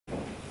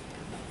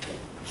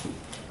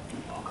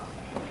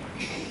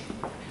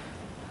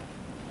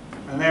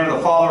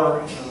the Father,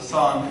 and of the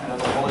Son, and of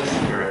the Holy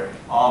Spirit.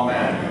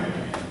 Amen.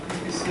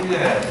 Be seated.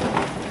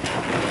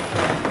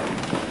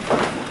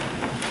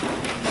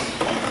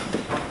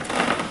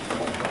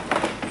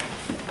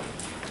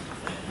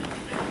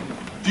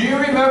 Do you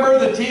remember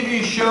the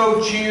TV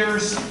show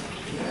Cheers?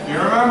 Do you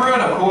remember it?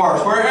 Of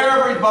course, where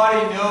everybody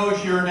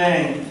knows your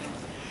name.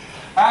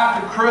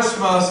 After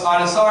Christmas,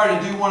 I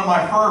decided to do one of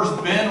my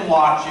first binge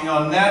watching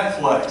on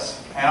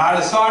Netflix, and I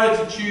decided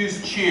to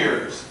choose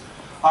Cheers.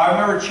 I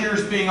remember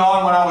Cheers being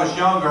on when I was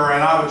younger,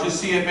 and I would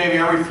just see it maybe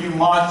every few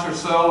months or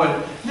so,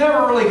 and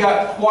never really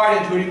got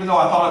quite into it, even though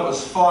I thought it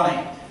was funny.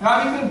 And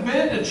I've even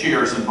been to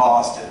Cheers in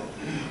Boston.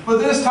 But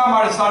this time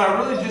I decided I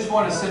really just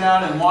wanted to sit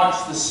down and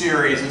watch the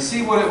series and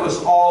see what it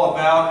was all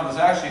about. It was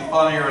actually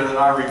funnier than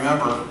I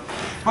remember.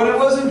 But it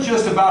wasn't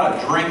just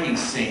about a drinking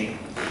scene.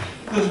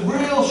 The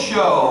real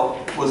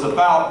show was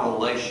about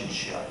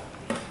relationship.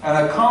 In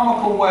a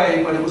comical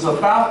way, but it was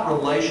about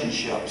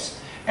relationships.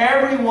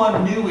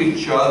 Everyone knew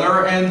each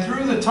other, and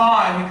through the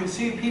time you could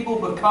see people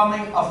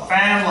becoming a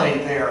family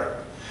there.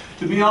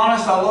 To be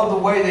honest, I love the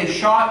way they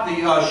shot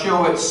the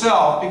show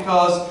itself,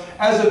 because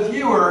as a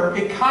viewer,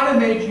 it kind of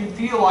made you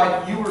feel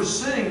like you were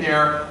sitting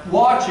there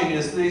watching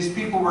as these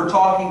people were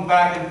talking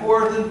back and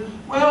forth,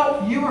 and,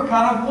 well, you were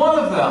kind of one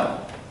of them.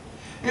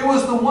 It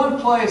was the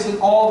one place in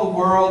all the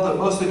world that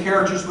most of the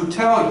characters would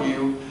tell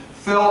you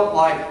felt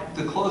like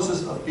the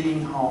closest of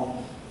being home.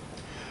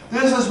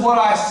 This is what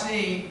I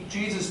see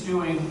Jesus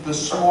doing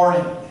this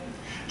morning.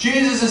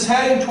 Jesus is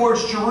heading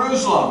towards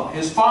Jerusalem,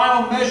 his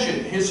final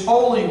mission, his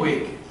Holy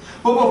Week.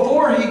 But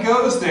before he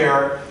goes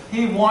there,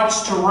 he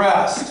wants to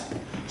rest.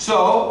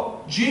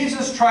 So,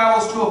 Jesus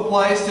travels to a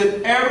place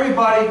that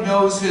everybody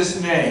knows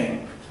his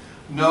name.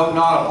 No,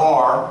 not a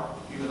bar,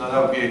 even though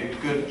that would be a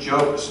good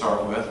joke to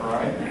start with,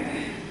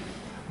 right?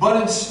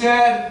 But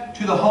instead,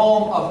 to the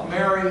home of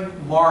Mary,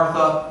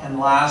 Martha, and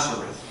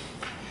Lazarus.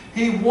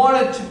 He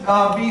wanted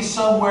to be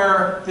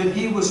somewhere that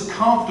he was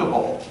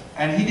comfortable,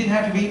 and he didn't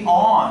have to be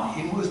on.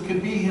 He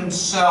could be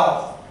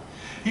himself.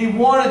 He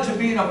wanted to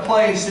be in a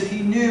place that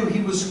he knew he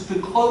was the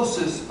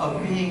closest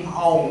of being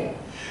home.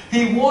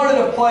 He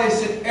wanted a place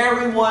that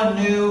everyone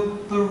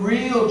knew the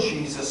real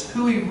Jesus,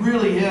 who he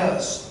really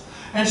is.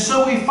 And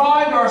so we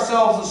find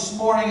ourselves this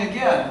morning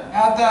again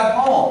at that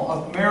home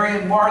of Mary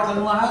and Martha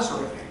and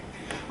Lazarus.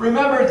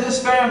 Remember,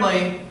 this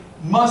family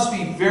must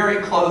be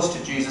very close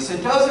to Jesus.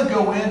 It doesn't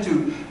go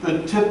into the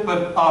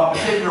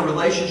particular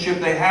relationship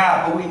they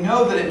have, but we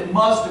know that it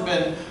must have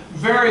been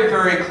very,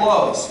 very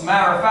close.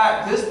 Matter of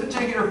fact, this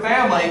particular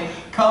family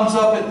comes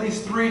up at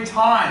least 3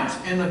 times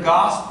in the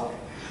Gospel.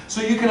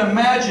 So you can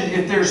imagine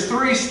if there's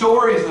 3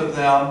 stories of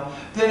them,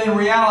 then in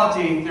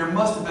reality there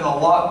must have been a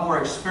lot more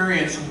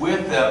experience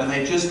with them, and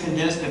they just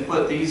condensed and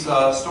put these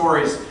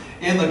stories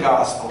in the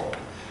Gospel.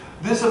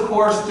 This, of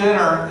course,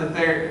 dinner that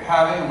they're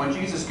having, and when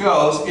Jesus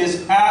goes,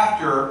 is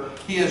after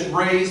he has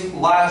raised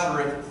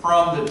Lazarus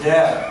from the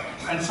dead.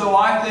 And so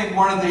I think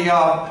one of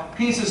the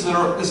pieces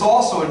that is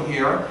also in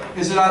here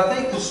is that I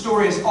think the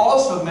story is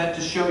also meant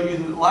to show you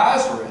that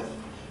Lazarus,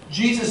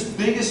 Jesus'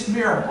 biggest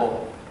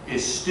miracle,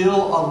 is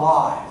still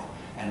alive.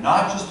 And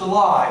not just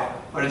alive,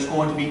 but is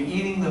going to be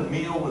eating the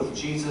meal with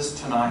Jesus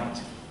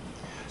tonight.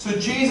 So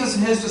Jesus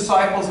and his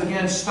disciples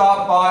again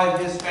stop by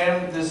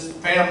this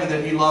family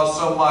that he loves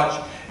so much,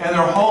 and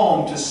their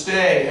home to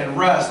stay and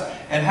rest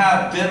and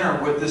have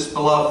dinner with this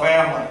beloved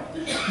family.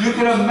 You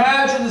can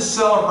imagine the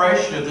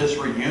celebration of this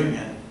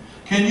reunion.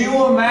 Can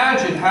you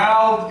imagine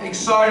how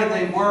excited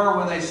they were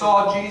when they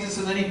saw Jesus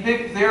and then he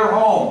picked their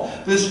home,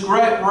 this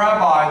great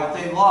rabbi that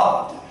they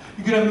loved?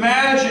 You can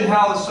imagine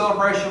how the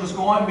celebration was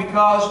going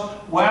because,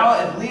 well,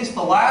 at least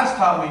the last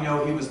time we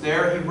know he was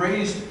there, he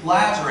raised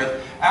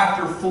Lazarus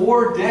after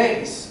 4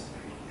 days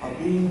of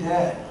being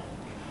dead.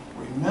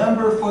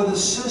 Remember for the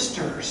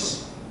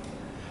sisters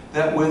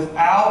that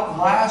without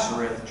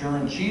Lazarus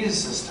during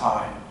Jesus'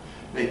 time,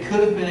 they could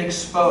have been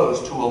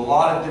exposed to a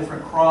lot of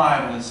different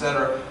crimes,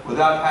 etc.,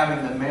 without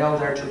having the male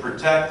there to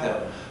protect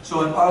them.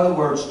 So in other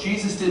words,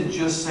 Jesus didn't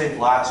just save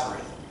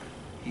Lazarus,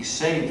 he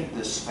saved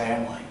this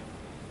family.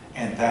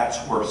 And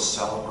that's worth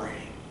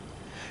celebrating.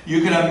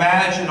 You can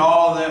imagine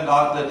all of them,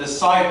 the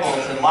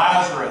disciples and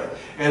Lazarus,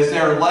 as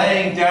they're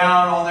laying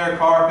down on their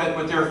carpet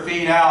with their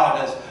feet out,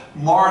 as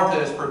Martha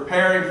is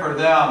preparing for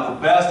them the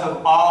best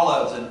of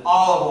olives and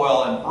olive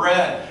oil and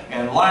bread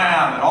and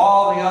lamb and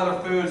all the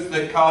other foods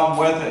that come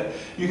with it.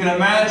 You can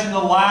imagine the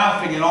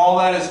laughing and all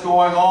that is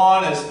going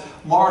on as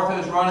Martha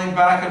is running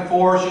back and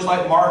forth just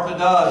like Martha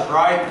does,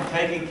 right? And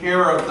taking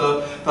care of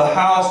the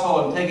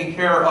household and taking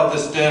care of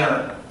this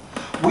dinner.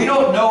 We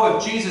don't know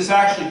if Jesus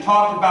actually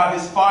talked about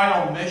his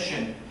final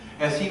mission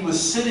as he was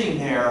sitting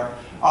there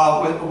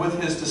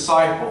with his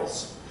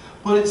disciples.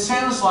 But it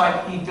sounds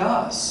like he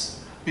does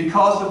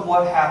because of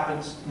what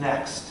happens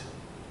next.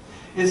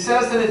 It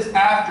says that it's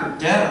after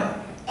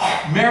dinner.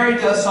 Mary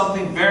does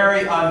something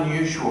very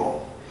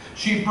unusual.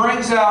 She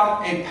brings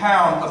out a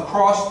pound of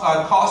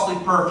costly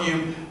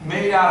perfume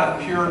made out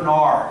of pure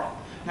nard.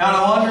 Now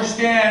to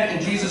understand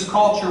in Jesus'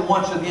 culture,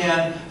 once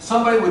again,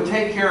 somebody would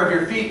take care of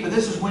your feet, but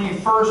this is when you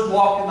first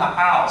walk in the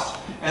house,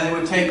 and they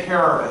would take care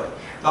of it.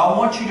 Now, I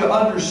want you to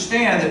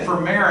understand that for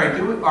Mary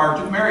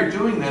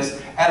doing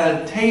this at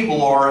a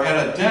table or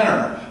at a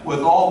dinner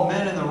with all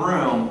men in the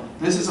room,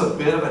 this is a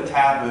bit of a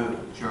taboo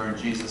during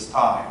Jesus'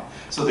 time.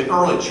 So the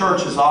early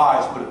church's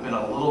eyes would have been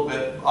a little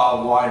bit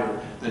wider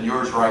than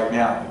yours right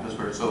now because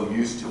we're so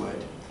used to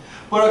it.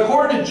 But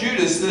according to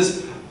Judas,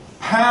 this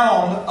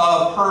pound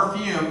of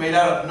perfume made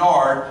out of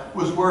nard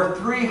was worth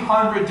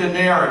 300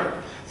 denarii.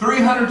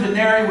 300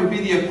 denarii would be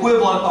the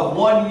equivalent of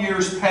 1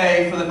 year's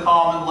pay for the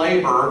common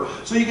laborer.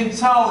 So you can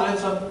tell that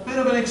it's a bit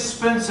of an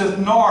expensive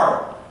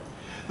nard.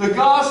 The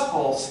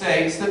Gospel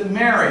states that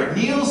Mary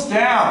kneels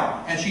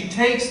down and she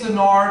takes the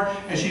nard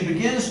and she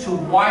begins to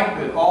wipe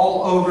it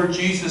all over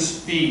Jesus'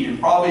 feet and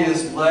probably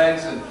his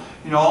legs and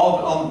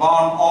all on the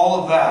bottom,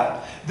 all of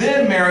that.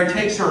 Then Mary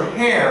takes her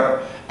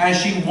hair and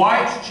she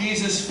wipes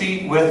Jesus'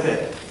 feet with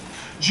it.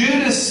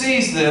 Judas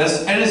sees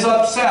this and is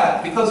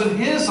upset because in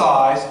his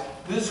eyes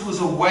this was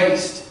a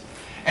waste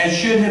and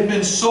should have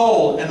been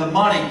sold and the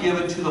money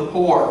given to the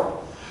poor.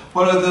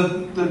 But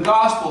the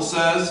Gospel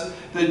says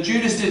that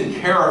Judas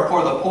didn't care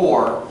for the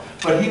poor,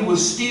 but he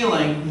was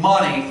stealing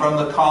money from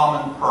the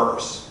common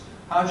purse.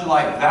 How'd you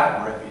like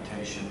that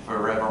reputation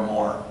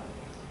forevermore?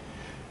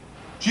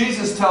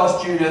 Jesus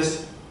tells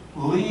Judas,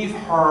 leave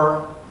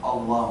her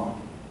alone.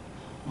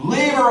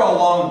 Leave her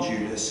alone,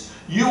 Judas.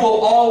 You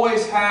will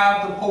always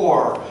have the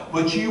poor,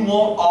 but you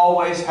won't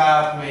always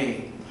have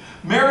me.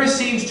 Mary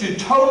seems to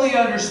totally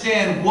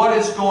understand what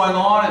is going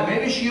on, and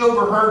maybe she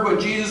overheard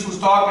what Jesus was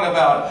talking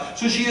about.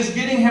 So she is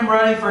getting him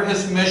ready for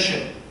his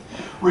mission.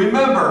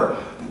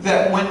 Remember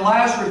that when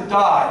Lazarus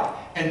died,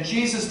 and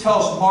Jesus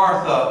tells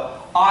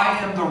Martha, I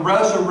am the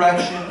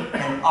resurrection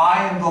and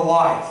I am the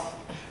life.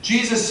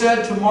 Jesus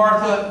said to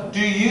Martha,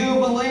 do you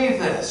believe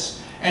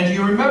this? And do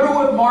you remember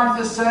what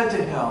Martha said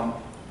to him?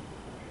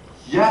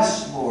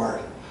 Yes,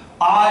 Lord.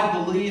 I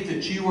believe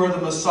that you are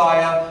the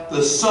Messiah,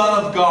 the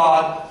Son of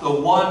God,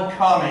 the one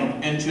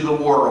coming into the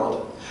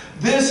world.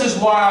 This is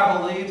why I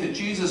believe that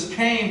Jesus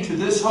came to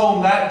this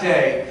home that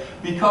day,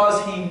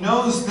 because he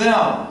knows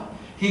them.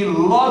 He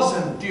loves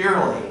them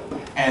dearly,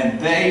 and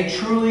they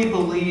truly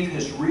believe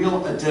his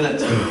real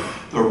identity,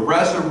 the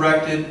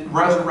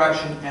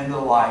resurrection and the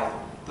life,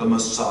 the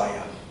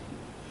Messiah.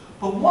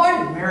 But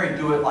why did Mary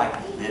do it like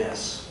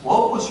this?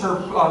 What was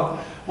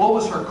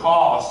her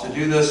cause to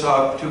do this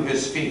to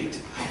his feet?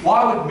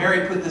 Why would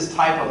Mary put this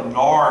type of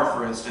nard,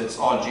 for instance,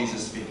 on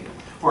Jesus' feet?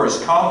 For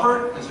his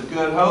comfort as a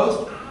good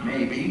host?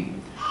 Maybe.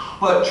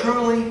 But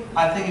truly,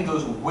 I think it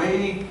goes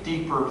way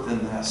deeper than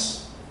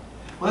this.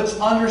 Let's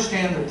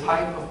understand the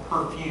type of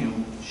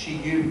perfume she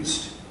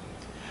used.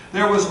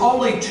 There was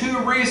only 2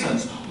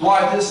 reasons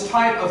why this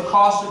type of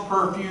costly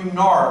perfume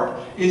nard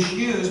is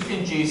used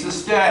in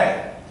Jesus'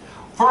 day.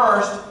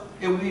 First,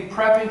 it would be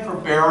prepping for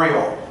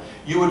burial.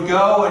 You would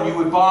go and you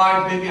would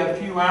buy maybe a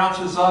few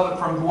ounces of it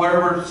from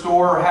whatever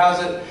store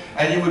has it,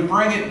 and you would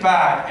bring it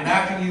back. And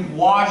after you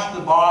washed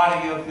the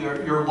body of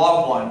your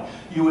loved one,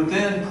 you would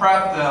then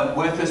prep them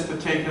with this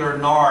particular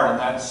nard and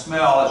that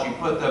smell as you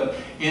put them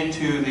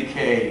into the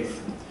cave.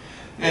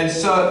 And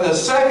so the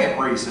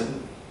second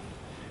reason,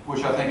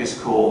 which I think is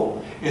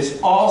cool,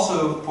 is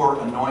also for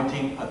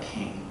anointing a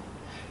king.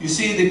 You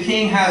see, the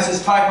king has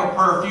this type of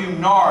perfume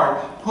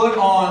nard put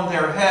on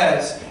their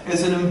heads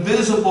as an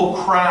invisible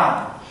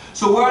crown.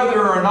 So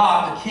whether or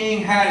not the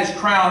king had his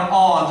crown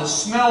on, the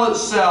smell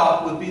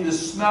itself would be the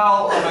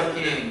smell of a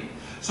king.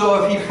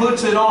 So if he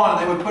puts it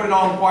on, they would put it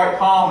on quite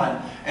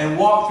common, and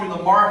walk through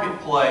the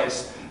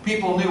marketplace,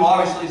 people knew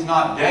obviously he's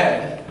not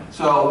dead,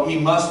 so he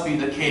must be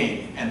the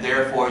king. And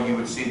therefore you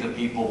would see the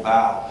people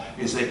bow,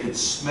 as they could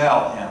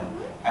smell him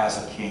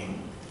as a king.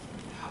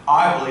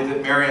 I believe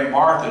that Mary and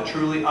Martha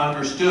truly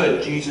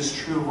understood Jesus'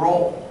 true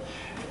role,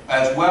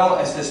 as well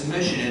as his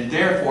mission, and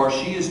therefore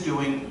she is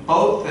doing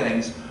both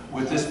things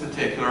with this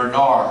particular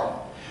nard.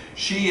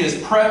 She is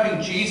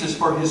prepping Jesus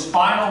for his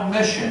final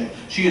mission.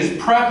 She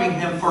is prepping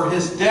him for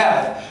his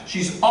death.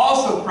 She's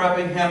also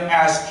prepping him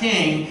as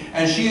king,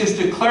 and she is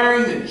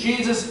declaring that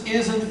Jesus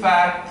is in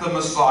fact the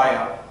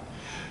Messiah.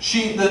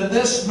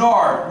 This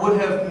nard would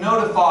have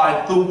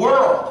notified the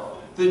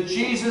world that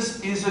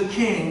Jesus is a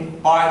king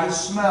by the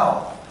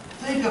smell.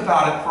 Think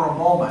about it for a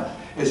moment.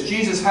 As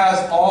Jesus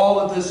has all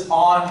of this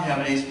on him,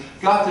 and he's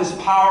got this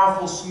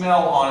powerful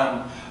smell on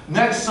him.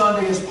 Next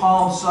Sunday is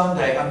Palm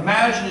Sunday.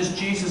 Imagine as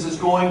Jesus is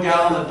going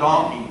down on the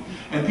donkey,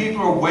 and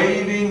people are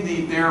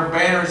waving their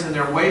banners and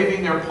they're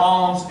waving their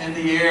palms in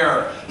the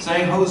air,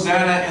 saying,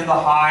 Hosanna in the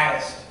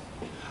highest.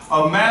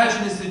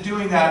 Imagine as they're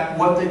doing that,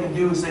 what they can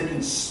do is they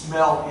can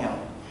smell him.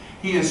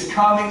 He is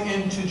coming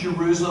into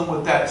Jerusalem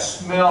with that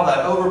smell,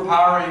 that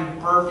overpowering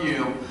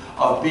perfume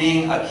of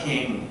being a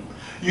king.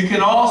 You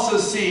can also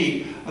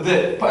see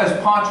that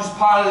as Pontius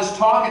Pilate is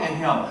talking to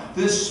him,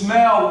 this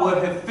smell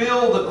would have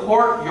filled the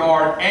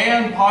courtyard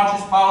and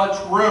Pontius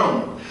Pilate's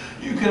room.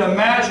 You can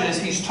imagine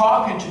as he's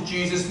talking to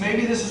Jesus,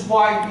 maybe this is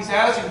why he's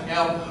asking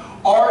him,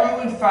 are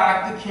you in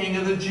fact the king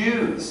of the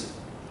Jews?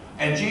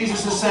 And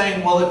Jesus is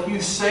saying, well, if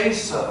you say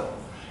so.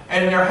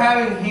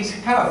 And he's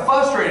kind of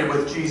frustrated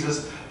with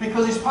Jesus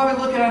because he's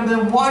probably looking at him,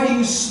 then why do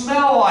you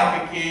smell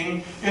like a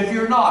king if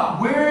you're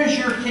not? Where is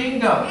your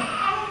kingdom?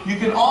 You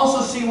can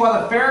also see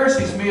why the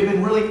Pharisees may have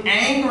been really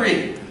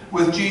angry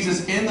with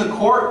Jesus in the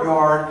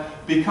courtyard,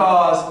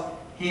 because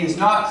he is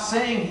not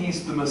saying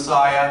he's the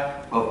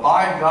Messiah, but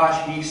by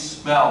gosh, he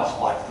smells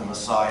like the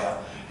Messiah.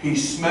 He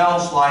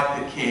smells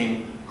like the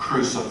king.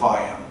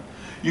 Crucify him.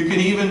 You can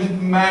even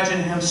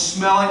imagine him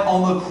smelling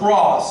on the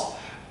cross,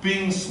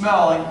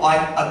 smelling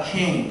like a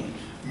king.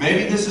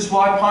 Maybe this is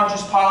why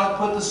Pontius Pilate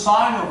put the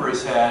sign over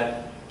his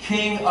head,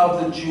 King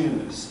of the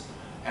Jews.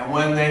 And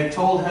when they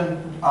told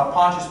him,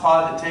 Pontius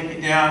Pilate, to take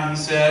it down, he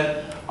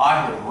said,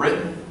 I have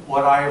written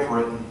what I have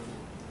written.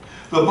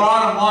 The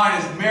bottom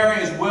line is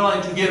Mary is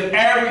willing to give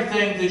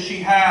everything that she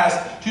has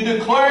to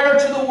declare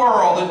to the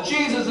world that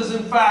Jesus is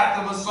in fact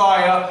the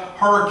Messiah,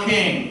 her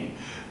King.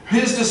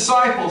 His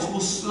disciples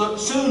will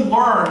soon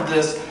learn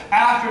this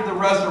after the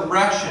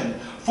resurrection,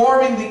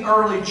 forming the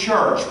early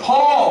church.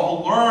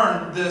 Paul will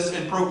learn this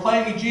in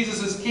proclaiming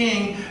Jesus as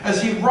King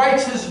as he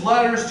writes his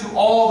letters to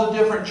all the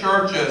different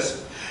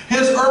churches.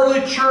 His early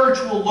church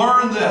will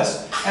learn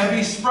this and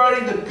be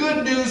spreading the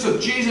good news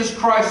of Jesus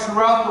Christ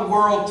throughout the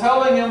world,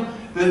 telling him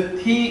that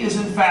he is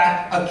in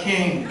fact a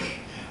king.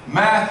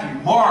 Matthew,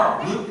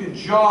 Mark, Luke, and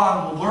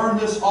John will learn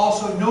this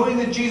also, knowing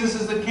that Jesus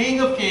is the King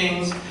of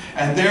Kings,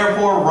 and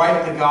therefore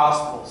write the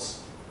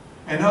Gospels.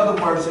 In other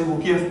words, they will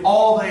give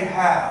all they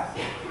have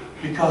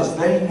because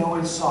they know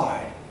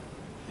inside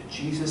that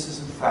Jesus is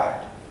in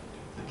fact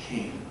the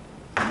King,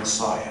 the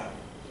Messiah.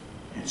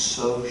 And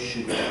so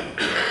should we.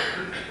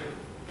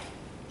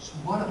 So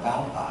what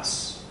about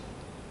us?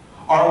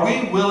 Are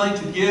we willing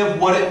to give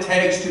what it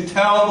takes to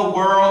tell the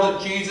world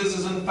that Jesus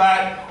is in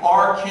fact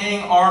our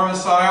King, our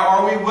Messiah?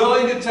 Are we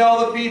willing to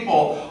tell the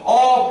people,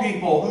 all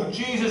people, who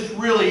Jesus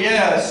really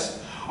is?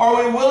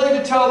 Are we willing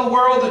to tell the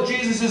world that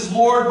Jesus is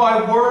Lord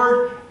by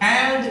word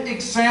and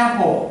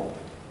example?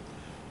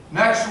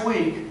 Next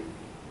week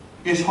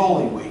is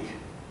Holy Week.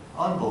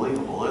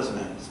 Unbelievable, isn't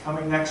it? It's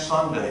coming next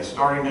Sunday,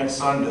 starting next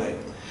Sunday.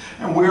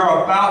 And we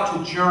are about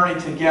to journey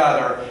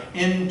together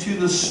into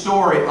the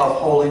story of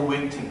Holy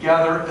Week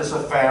together as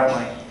a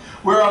family.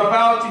 We're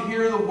about to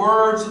hear the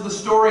words of the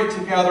story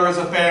together as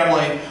a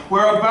family.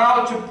 We're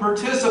about to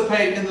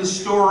participate in the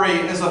story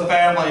as a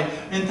family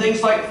in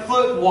things like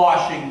foot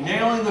washing,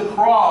 nailing the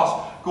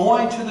cross,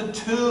 going to the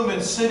tomb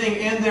and sitting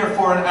in there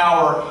for an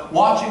hour,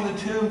 watching the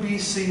tomb be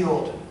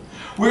sealed.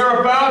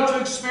 We're about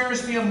to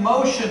experience the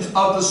emotions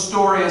of the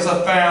story as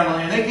a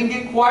family, and they can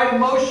get quite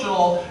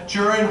emotional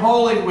during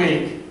Holy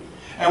Week.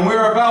 And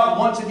we're about,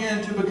 once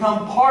again, to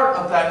become part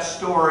of that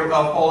story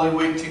of Holy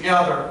Week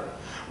together.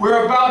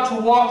 We're about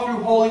to walk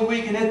through Holy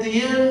Week, and at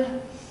the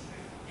end,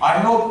 I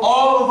hope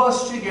all of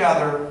us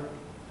together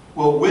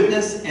will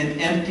witness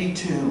an empty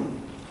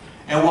tomb.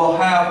 And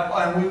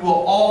we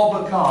will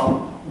all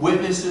become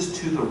witnesses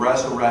to the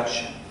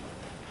resurrection.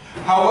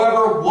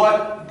 However,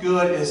 what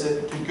good is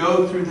it to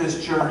go through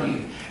this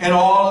journey and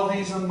all of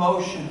these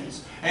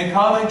emotions and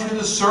coming to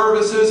the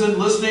services and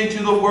listening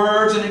to the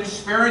words and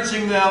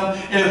experiencing them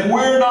if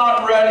we're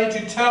not ready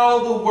to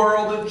tell the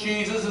world that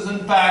Jesus is in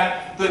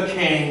fact the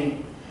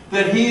King,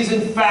 that He's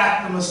in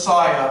fact the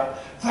Messiah?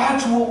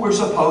 That's what we're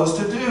supposed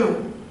to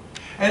do.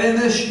 And in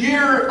this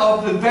year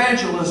of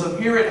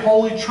evangelism here at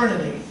Holy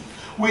Trinity,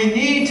 we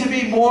need to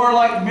be more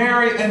like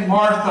Mary and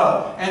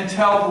Martha and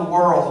tell the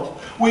world.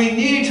 We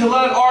need to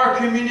let our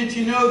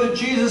community know that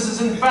Jesus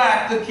is in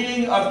fact the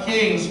King of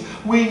Kings.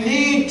 We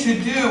need to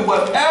do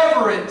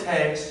whatever it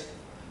takes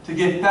to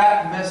get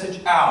that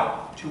message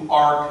out to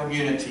our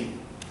community.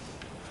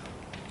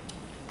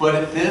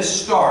 But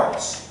this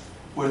starts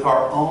with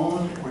our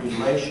own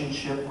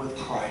relationship with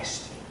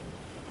Christ.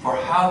 For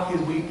how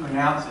can we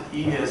pronounce that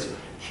He is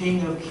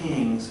King of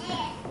Kings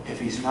if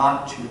He's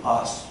not to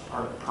us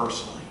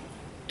personally?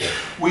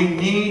 We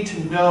need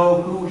to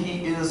know who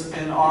He is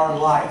in our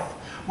life.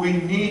 We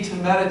need to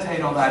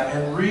meditate on that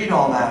and read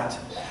on that.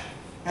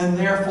 And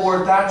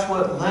therefore, that's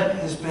what Lent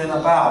has been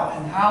about.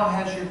 And how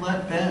has your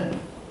Lent been?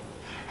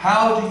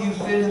 How do you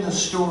fit in the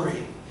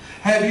story?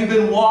 Have you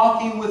been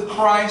walking with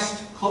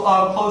Christ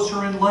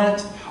closer in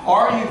Lent?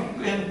 Are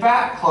you, in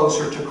fact,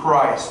 closer to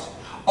Christ?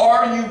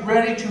 Are you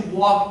ready to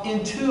walk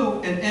into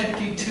an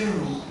empty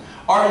tomb?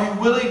 Are you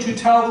willing to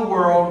tell the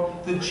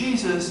world that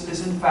Jesus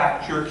is, in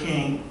fact, your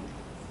King?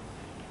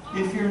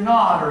 If you're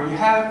not, or you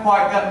haven't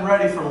quite gotten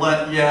ready for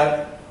Lent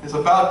yet, it's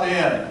about to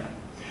end.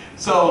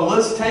 So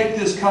let's take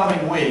this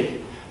coming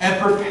week and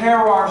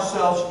prepare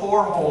ourselves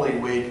for Holy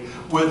Week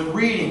with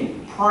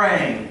reading,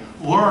 praying,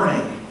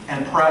 learning,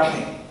 and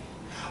prepping.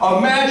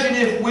 Imagine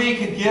if we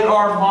could get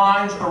our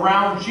minds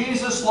around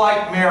Jesus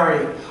like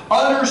Mary,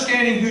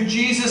 understanding who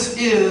Jesus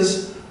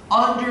is,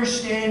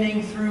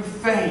 understanding through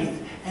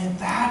faith. And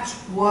that's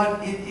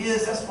what it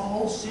is. That's the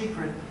whole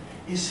secret,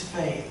 is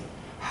faith.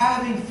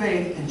 Having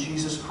faith in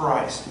Jesus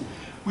Christ.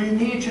 We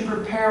need to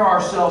prepare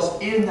ourselves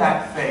in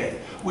that faith.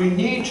 We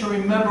need to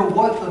remember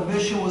what the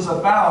mission was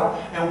about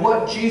and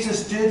what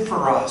Jesus did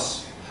for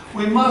us.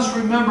 We must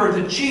remember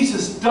that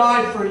Jesus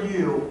died for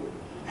you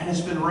and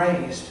has been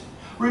raised.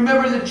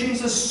 Remember that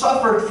Jesus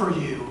suffered for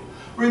you.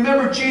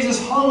 Remember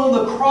Jesus hung on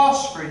the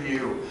cross for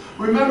you.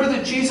 Remember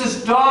that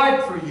Jesus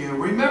died for you.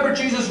 Remember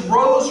Jesus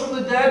rose from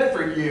the dead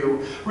for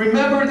you.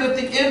 Remember that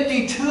the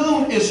empty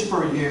tomb is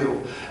for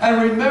you.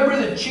 And remember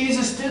that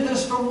Jesus did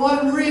this for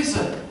one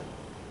reason: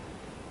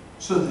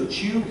 so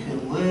that you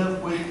can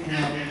live with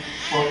Him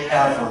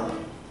forever.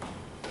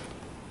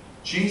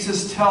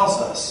 Jesus tells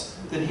us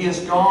that He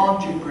has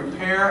gone to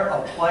prepare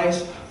a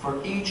place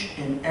for each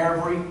and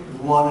every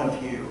one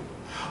of you.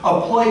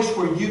 A place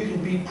where you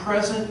can be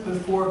present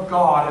before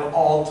God at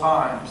all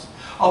times.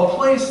 A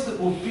place that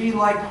will be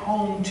like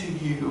home to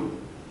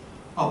you.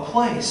 A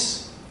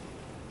place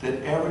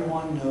that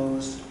everyone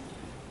knows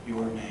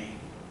your name.